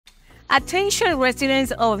Attention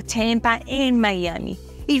residents of Tampa and Miami.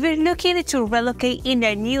 If you're looking to relocate in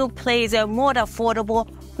a new place more affordable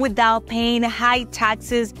without paying high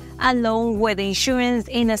taxes, along with insurance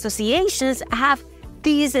and associations, have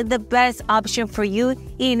this is the best option for you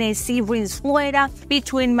in Sebring, Florida,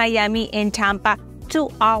 between Miami and Tampa,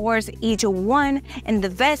 2 hours each one, and the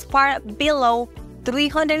best part, below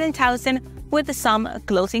 $300,000 with some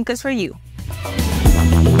closing costs for you.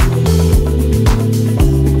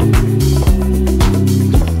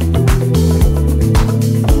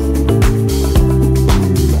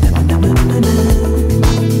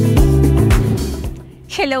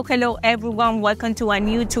 Hello everyone, welcome to a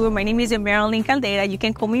new tour. My name is Marilyn Caldera, you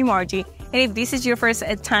can call me Margie. And if this is your first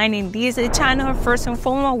time in this channel, first and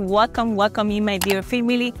foremost, welcome you, my dear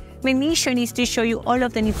family. My mission is to show you all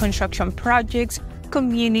of the new construction projects,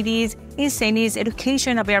 communities, incentives,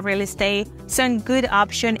 education about real estate, some good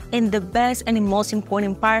option, and the best and the most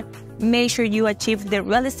important part, make sure you achieve the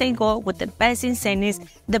real estate goal with the best incentives,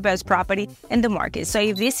 the best property in the market. So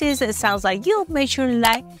if this sounds like you, make sure to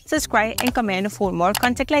like, subscribe, and comment for more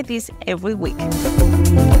content like this every week.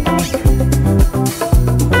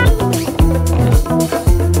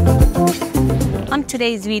 On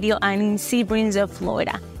today's video, I'm in Sebring,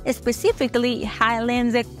 Florida, specifically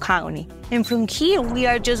Highlands County. And from here, we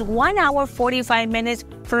are just 1 hour 45 minutes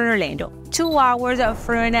from Orlando, 2 hours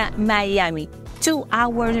from Miami, 2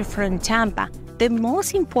 hours from Tampa. The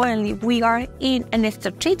most importantly, we are in a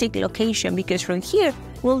strategic location because from here,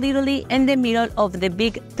 we're literally in the middle of the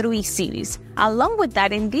big 3 cities. Along with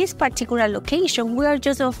that, in this particular location, we are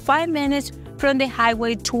just 5 minutes from the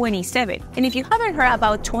Highway 27. And if you haven't heard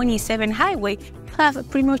about 27 Highway, you have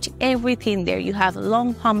pretty much everything there. You have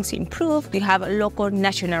long homes improved, you have local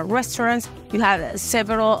national restaurants, you have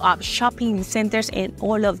several shopping centers in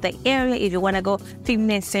all of the area. If you want to go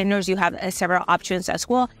fitness centers, you have several options as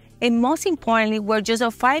well. And most importantly, we're just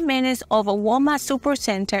 5 minutes of a Walmart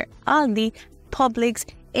Supercenter, Aldi, Publix,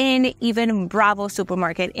 and even Bravo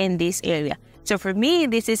supermarket in this area. So for me,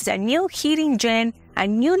 this is a new hidden gem, a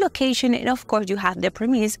new location, and of course, you have the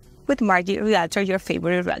premise with Margie Realtor, your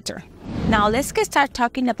favorite realtor. Now, let's get started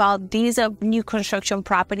talking about this new construction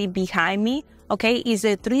property behind me. Okay, it's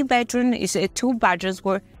a 3-bedroom, it's a 2 bathrooms.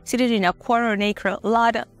 We're seated in a 1/4 acre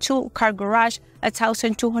lot, 2-car garage,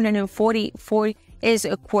 1,244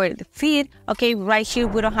 square feet. Okay, right here,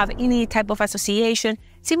 we don't have any type of association,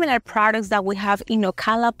 similar products that we have in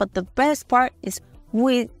Ocala, but the best part is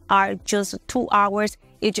we are just 2 hours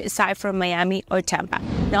each side from Miami or Tampa.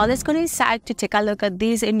 Now let's go inside to take a look at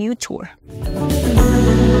this new tour.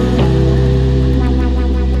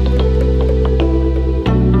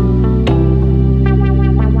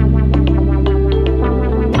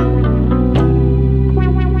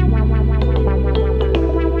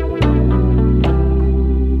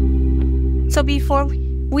 So before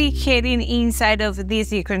we heading inside of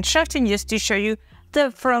this construction, just to show you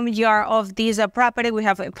the front yard of this property, we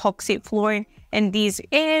have epoxy flooring in this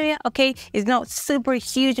area. Okay, it's not super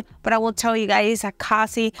huge, but I will tell you guys, it's a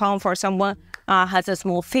cozy home for someone has a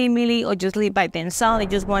small family or just live by themselves. They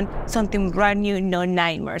just want something brand new, no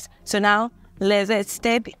nightmares. So now let's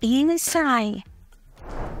step inside.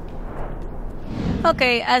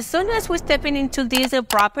 Okay, as soon as we're stepping into this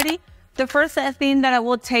property, the first thing that I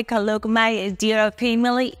will take a look, my dear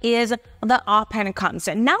family, is the open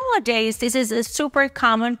concept. Nowadays, this is super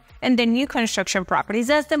common in the new construction properties.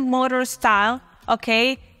 That's the modern style,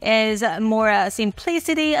 okay, is more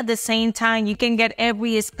simplicity. At the same time, you can get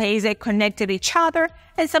every space that connected to each other.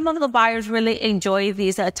 And some of the buyers really enjoy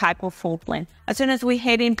this type of floor plan. As soon as we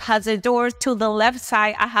head in past the door to the left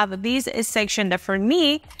side, I have this section that for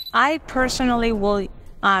me, I personally will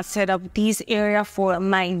set up this area for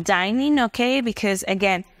my dining, okay, because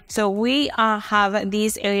again, so we have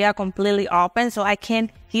this area completely open, so I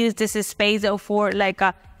can use this space for like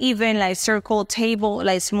a even like circle table,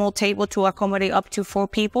 like small table to accommodate up to 4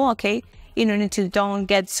 people, okay, in order to don't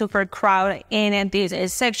get super crowded in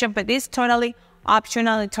this section. But it's totally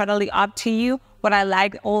optional and totally up to you. What I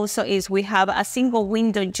like also is we have a single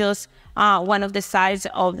window just one of the sides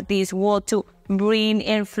of this wall to bring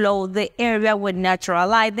and flow the area with natural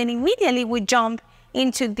light. Then immediately we jump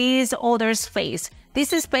into this other space. This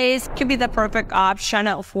space could be the perfect option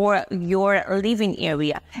for your living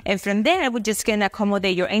area. And from there, we just can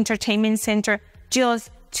accommodate your entertainment center just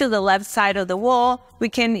to the left side of the wall. We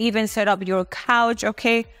can even set up your couch,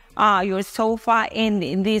 okay, your sofa, and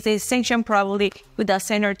in this section probably with a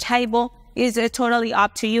center table. Is totally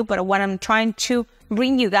up to you, but what I'm trying to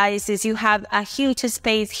bring you guys is you have a huge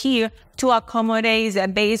space here to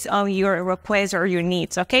accommodate based on your requests or your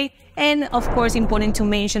needs, okay? And of course, important to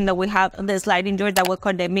mention that we have the sliding door that will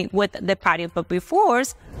connect me with the patio. But before,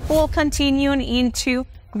 we'll continue into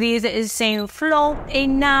this same flow,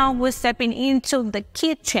 and now we're stepping into the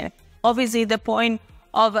kitchen. Obviously, the point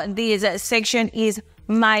of this section is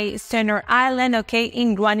my center island, okay?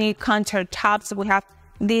 In granite countertops, we have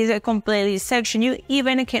this completely section. You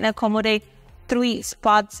even can accommodate 3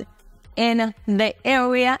 spots in the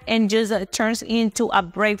area, and just turns into a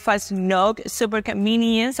breakfast nook, super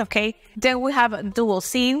convenience, okay? Then we have a dual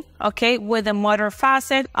sink, okay, with a motor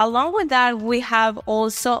faucet. Along with that, we have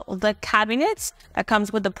also the cabinets that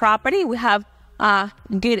comes with the property. We have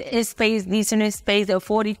good space, decent space, of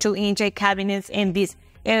 42-inch cabinets in this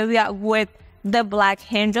area with the black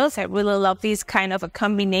handles. I really love this kind of a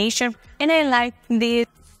combination, and I like this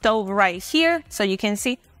stove right here. So you can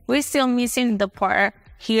see we're still missing the part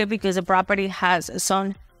here because the property has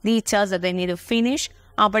some details that they need to finish,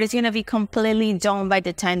 but it's going to be completely done by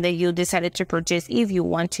the time that you decided to purchase, if you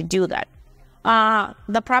want to do that.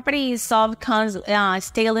 The property itself comes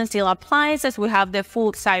stainless steel appliances. We have the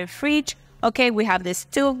full-size fridge, okay, we have the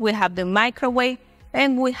stove, we have the microwave,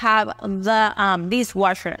 and we have the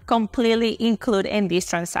dishwasher completely included in this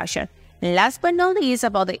transaction. Last but not least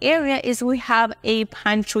about the area is we have a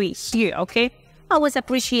pantry here, okay? I always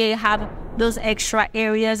appreciate have those extra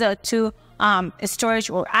areas to storage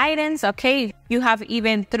or items, okay? You have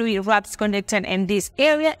even 3 wraps connected in this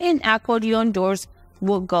area, and accordion doors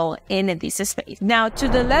will go in this space. Now to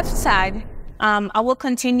the left side, I will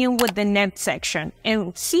continue with the next section.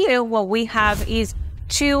 And here what we have is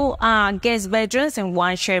 2 guest bedrooms and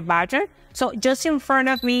 1 shared bathroom. So just in front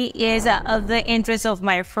of me is the entrance of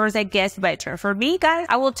my first guest bedroom. For me, guys,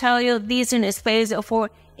 I will tell you this is a space for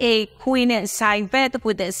a queen side bed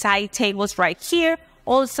with the side tables right here.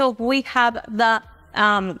 Also, we have the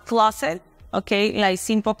closet, okay, like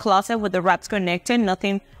simple closet with the wraps connected,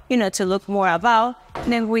 nothing, you know, to look more about.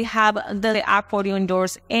 And then we have the accordion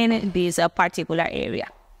doors in this particular area.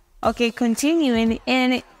 Okay, continuing,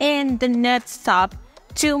 and in the next stop,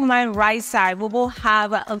 to my right side, we will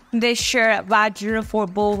have the shared bathroom for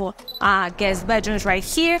both guest bedrooms right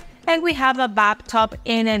here. And we have a bathtub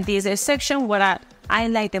in this section. What I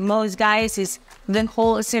like the most, guys, is the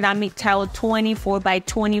whole ceramic tile 24 by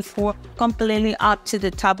 24 completely up to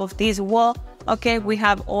the top of this wall. Okay, we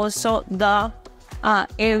have also the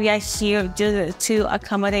area here just to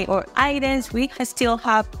accommodate our items. We still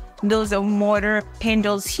have those mortar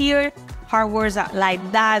handles here, hardwares like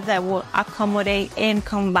that will accommodate and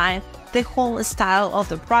combine the whole style of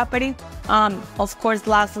the property. Of course,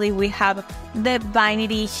 lastly, we have the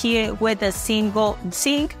vanity here with a single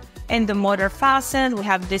sink and the motor faucet. We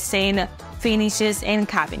have the same finishes and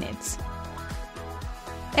cabinets.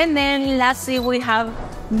 And then lastly, we have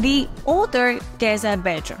the older guest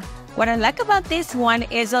bedroom. What I like about this one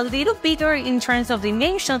is a little bigger in terms of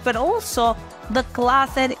dimensions, but also the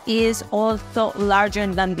closet is also larger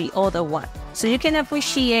than the other one. So you can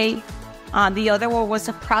appreciate the other one was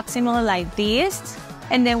approximately like this.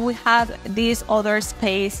 And then we have this other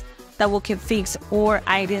space that we can fix our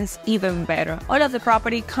items even better. All of the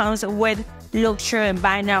property comes with luxury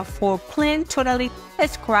vinyl for clean, totally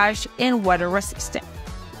scratch and water resistant.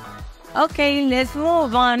 Okay, let's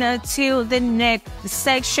move on to the next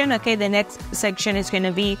section. Okay, the next section is going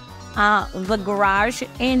to be the garage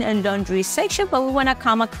and laundry section, but we want to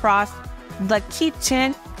come across the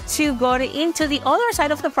kitchen to go into the other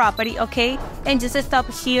side of the property, okay? And just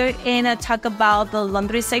stop here and talk about the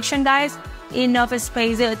laundry section, guys. Enough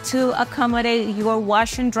space to accommodate your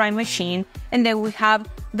wash and dry machine. And then we have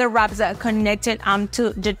the wraps that are connected to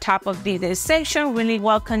the top of this section. Really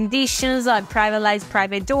well conditions, privatized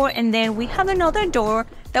private door. And then we have another door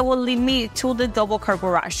that will lead me to the double car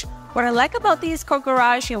garage. What I like about this car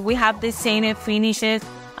garage, we have the same finishes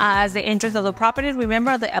as the entrance of the property.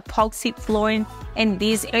 Remember the epoxy flooring in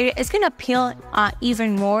this area. It's going to appeal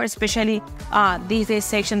even more, especially this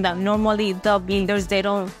section that normally the builders, they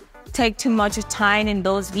don't take too much time in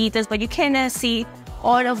those details, but you can see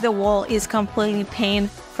all of the wall is completely painted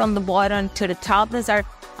from the bottom to the top. These are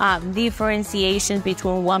differentiations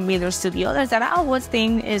between one builders to the others that I always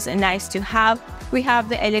think is nice to have. We have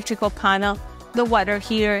the electrical panel, the water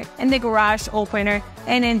here, and the garage opener,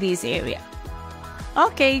 and in this area.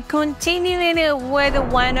 Okay, continuing with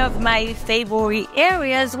one of my favorite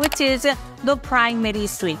areas, which is the primary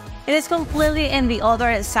suite. It is completely in the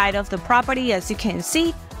other side of the property, as you can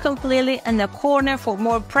see, completely in the corner for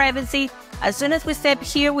more privacy. As soon as we step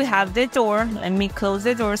here, we have the door. Let me close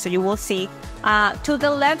the door so you will see. To the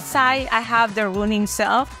left side, I have the room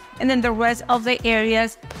itself. And then the rest of the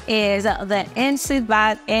areas is the ensuite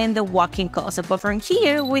bath and the walk-in closet. But from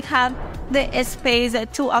here, we have the space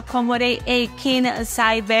to accommodate a king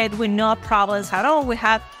side bed with no problems at all. We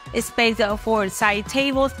have a space for side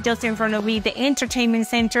tables. Just in front of me, the entertainment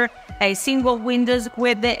center, a single windows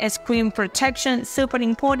with the screen protection, super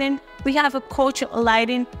important. We have a coach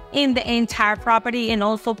lighting in the entire property and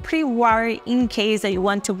also pre-wire in case that you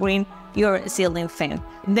want to bring your ceiling fan.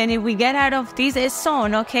 Then if we get out of this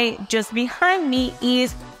zone, okay, just behind me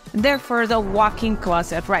is the further walk-in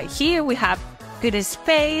closet. Right here we have good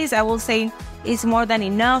space. I will say it's more than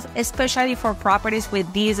enough, especially for properties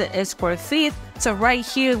with these square feet. So right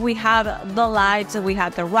here we have the lights, we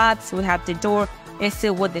have the rods, we have the door. It's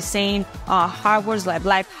still with the same hardwares, like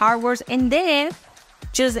black hardwares. And then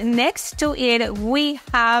just next to it, we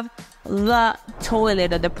have the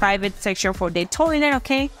toilet, or the private section for the toilet,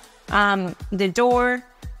 okay? The door,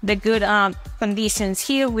 the good conditions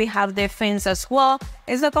here. We have the fence as well.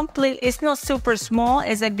 It's not super small.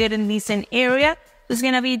 It's a good and decent area. It's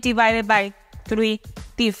gonna be divided by 3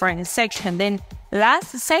 different sections. Then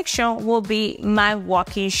last section will be my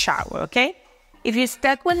walk-in shower, okay? If you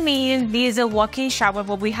stuck with me in this walk-in shower,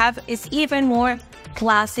 what we have is even more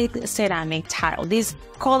classic ceramic tile. These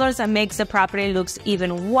colors that makes the property looks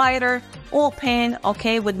even wider, open,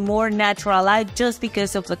 okay, with more natural light just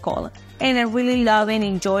because of the color. And I really love and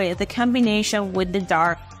enjoy the combination with the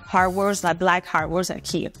dark hardwares, like black hardwares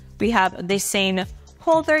here. We have the same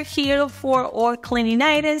holder here for all cleaning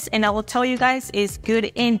items, and I will tell you guys, it's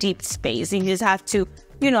good and deep space. You just have to,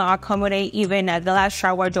 accommodate even at the last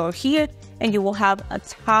shower door here, and you will have a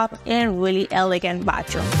top and really elegant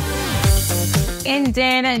bathroom. And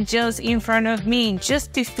then just in front of me,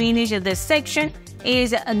 just to finish this section,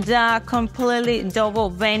 is the completely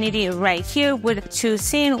double vanity right here with 2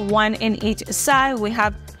 sinks, 1 in each side. We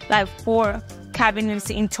have like 4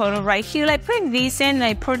 cabinets in total right here, like pretty decent,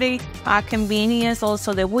 like pretty convenience.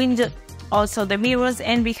 Also the window, also the mirrors,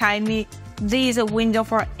 and behind me, this a window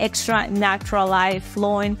for extra natural light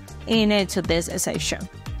flowing into this section.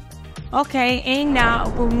 Okay, and now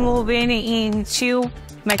we're moving into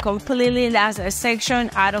my completely last section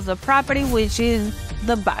out of the property, which is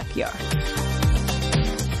the backyard.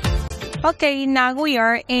 Okay, now we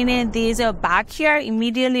are in this backyard.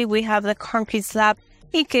 Immediately we have the concrete slab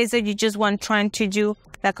in case that you just want trying to do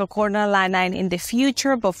like a corner line in the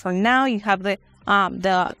future. But for now, you have the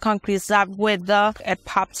concrete slab with the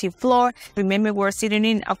epoxy floor. Remember, we're sitting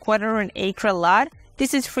in a 1/4 acre lot.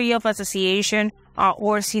 This is free of association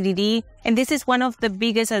or CDD, and this is one of the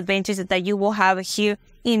biggest advantages that you will have here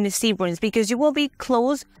in the Sebring, because you will be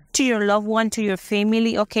close to your loved one, to your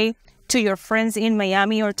family, okay, to your friends in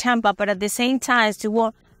Miami or Tampa, but at the same time, you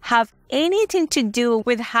won't have anything to do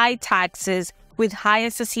with high taxes, with high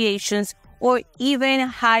associations, or even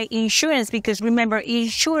high insurance, because remember,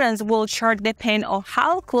 insurance will charge depend on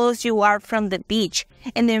how close you are from the beach.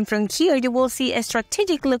 And then from here, you will see a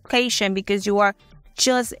strategic location because you are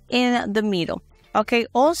just in the middle. Okay,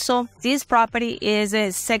 also, this property is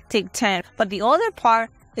a septic tank, but the other part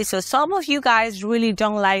is, so some of you guys really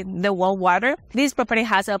don't like the well water. This property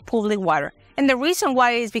has a public water. And the reason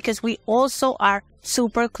why is because we also are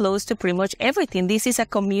super close to pretty much everything. This is a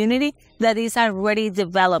community that is already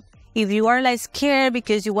developed. If you are like scared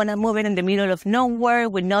because you want to move it in the middle of nowhere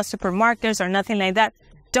with no supermarkets or nothing like that,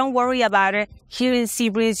 don't worry about it. Here in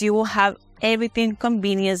Sebring, you will have everything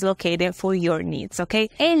convenience located for your needs, okay?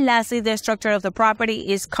 And lastly, the structure of the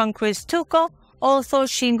property is concrete stucco, also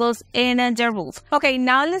shingles in the roof. Okay,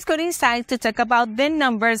 now let's go inside to talk about the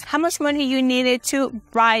numbers, how much money you needed to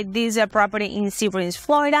buy this property in Sebring,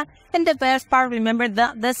 Florida. And the best part, remember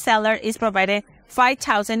that the seller is provided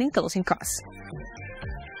 $5,000 in closing costs.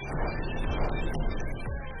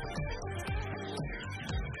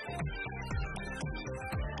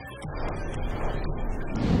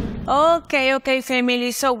 Okay,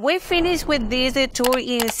 family. So we finished with this tour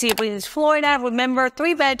in Sebring, Florida. Remember,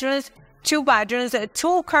 3 bedrooms, 2 bathrooms,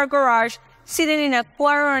 2 car garage, sitting in a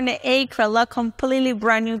 1/4 acre lot, completely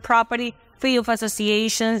brand new property, free of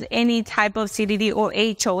associations, any type of CDD or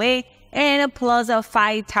HOA, and a plus of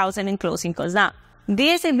 $5,000 in closing costs. Now,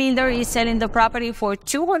 this builder is selling the property for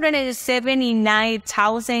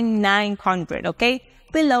 $279,900, okay?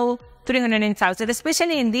 Below $300,000,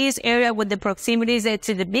 especially in this area with the proximities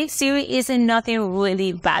to the big city, isn't nothing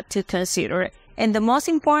really bad to consider. And the most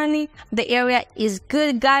importantly, the area is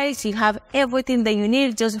good, guys. You have everything that you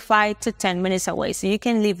need just 5 to 10 minutes away, so you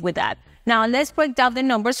can live with that. Now, let's break down the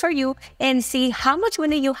numbers for you and see how much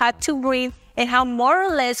money you had to bring and how more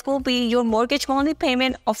or less will be your mortgage monthly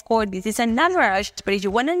payment. Of course, this is an average, but if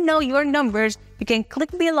you want to know your numbers, you can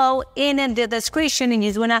click below in the description and you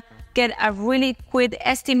just want to get a really quick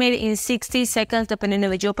estimate in 60 seconds depending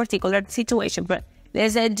on your particular situation. But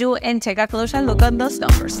let's do and take a closer look at those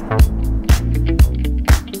numbers.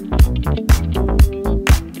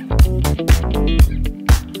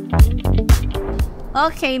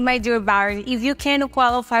 Okay, my dear buyer, if you can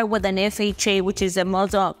qualify with an FHA, which is the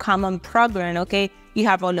most common program, okay, you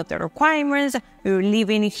have all of the requirements, you're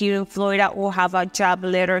living here in Florida or have a job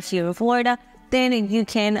letter here in Florida, then you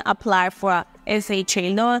can apply for a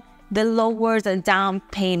FHA loan. The lower the down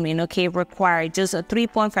payment, okay, required just a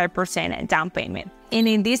 3.5% down payment. And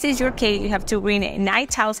if this is your case, you have to bring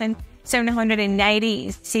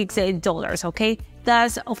 $9,796, okay?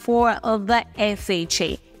 That's for the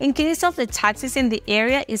FHA. In case of the taxes in the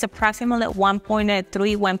area, is approximately 1.3,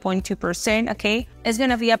 1.2%, okay? It's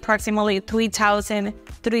gonna be approximately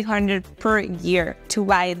 $3,300 per year to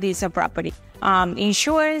buy this property.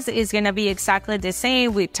 Insurance is gonna be exactly the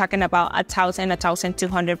same. We're talking about $1,000,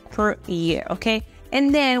 $1,200 per year, okay?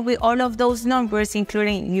 And then with all of those numbers,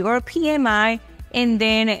 including your PMI and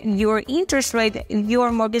then your interest rate,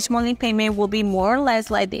 your mortgage monthly payment will be more or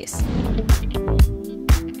less like this.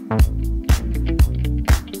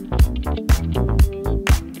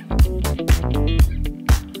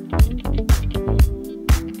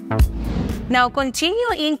 Now,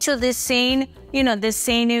 continue into the same, the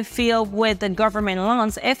same field with the government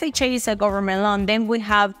loans. FHA is a government loan. Then we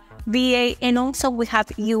have VA and also we have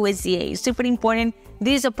USDA. Super important.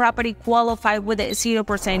 This property qualified with a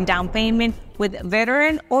 0% down payment with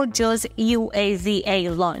veteran or just USDA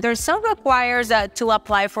loan. There's some requires to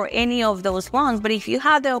apply for any of those loans, but if you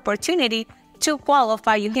have the opportunity to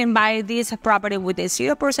qualify, you can buy this property with a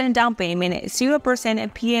 0% down payment,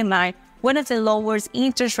 0% PMI, one of the lowest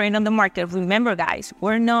interest rate on the market. Remember, guys,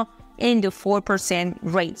 we're not in the 4%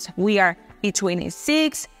 rates. We are between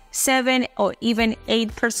 6, 7, or even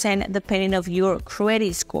 8% depending on your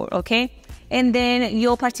credit score, okay? And then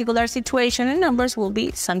your particular situation and numbers will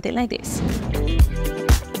be something like this.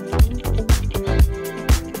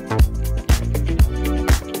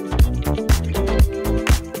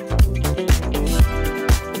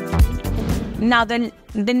 Now, the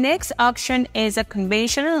next option is a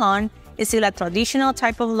conventional loan. It's still a traditional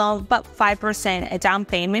type of loan, but 5% a down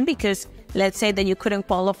payment, because let's say that you couldn't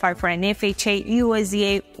qualify for an FHA,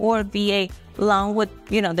 USDA, or VA loan with,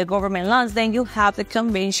 the government loans, then you have the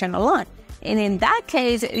conventional loan. And in that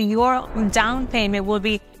case, your down payment will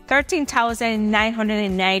be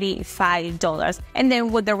 $13,995. And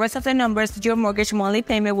then with the rest of the numbers, your mortgage monthly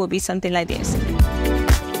payment will be something like this.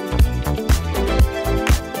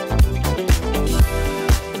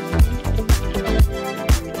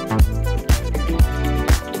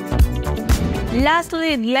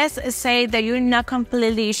 Lastly, let's say that you're not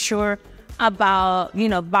completely sure about,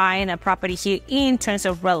 buying a property here in terms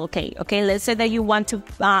of relocate, okay? Let's say that you want to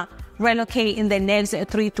relocate in the next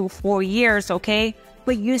 3 to 4 years, okay?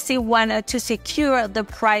 But you still want to secure the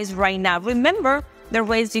price right now. Remember, the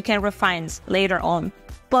rates you can refine later on.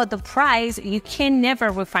 But the price, you can never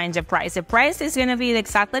refine the price. The price is going to be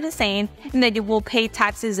exactly the same, and then you will pay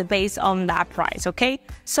taxes based on that price, okay?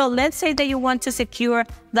 So let's say that you want to secure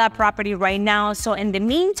that property right now. So in the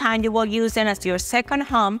meantime, you will use it as your second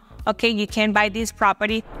home, okay? You can buy this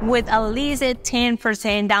property with at least a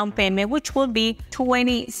 10% down payment, which will be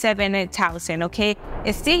 $27,000, okay?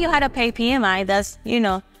 Still, you had to pay PMI. That's,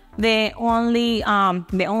 the only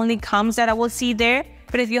comes that I will see there.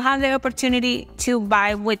 But if you have the opportunity to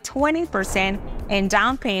buy with 20% and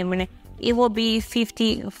down payment, it will be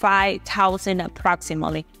 $55,000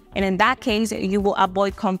 approximately. And in that case, you will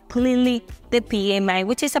avoid completely the PMI,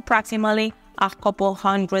 which is approximately a couple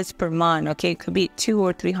hundreds per month. Okay, it could be 200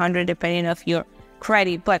 or 300 depending on your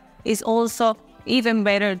credit. But it's also even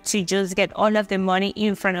better to just get all of the money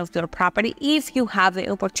in front of your property if you have the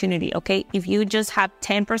opportunity. Okay, if you just have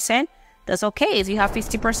 10%. That's okay. If you have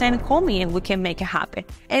 50%, call me and we can make it happen.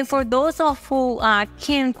 And for those who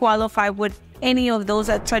can qualify with any of those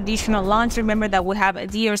traditional loans, remember that we have a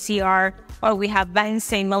DRCR or we have bank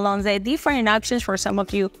statement loans. There are different options for some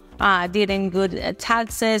of you didn't good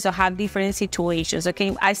taxes or have different situations.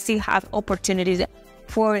 Okay, I still have opportunities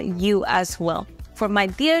for you as well. For my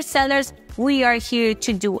dear sellers, we are here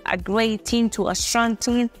to do a great team, to a strong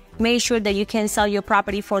team. Make sure that you can sell your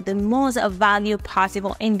property for the most value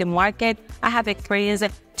possible in the market. I have experience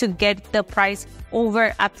to get the price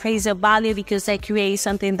over appraisal value because I create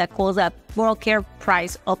something that calls a broker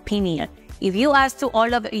price opinion. If you ask to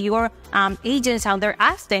all of your agents out there,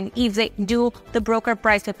 ask them if they do the broker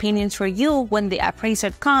price opinions for you when the appraiser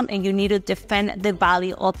comes and you need to defend the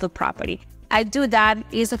value of the property. I do that.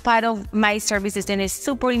 It's a part of my services and it's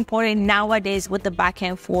super important nowadays with the back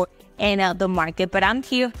and forth and the market. But I'm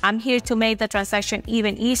here to make the transaction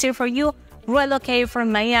even easier for you. Relocate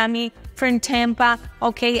from Miami, from Tampa,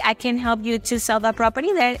 okay? I can help you to sell that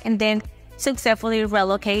property there and then successfully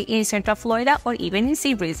relocate in Central Florida or even in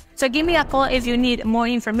Sebring. So give me a call if you need more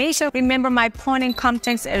information. Remember, my point and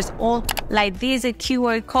contacts is all like this, a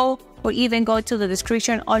QR code, or even go to the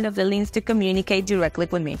description, all of the links to communicate directly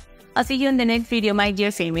with me. I'll see you in the next video, my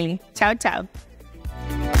dear family. Ciao, ciao.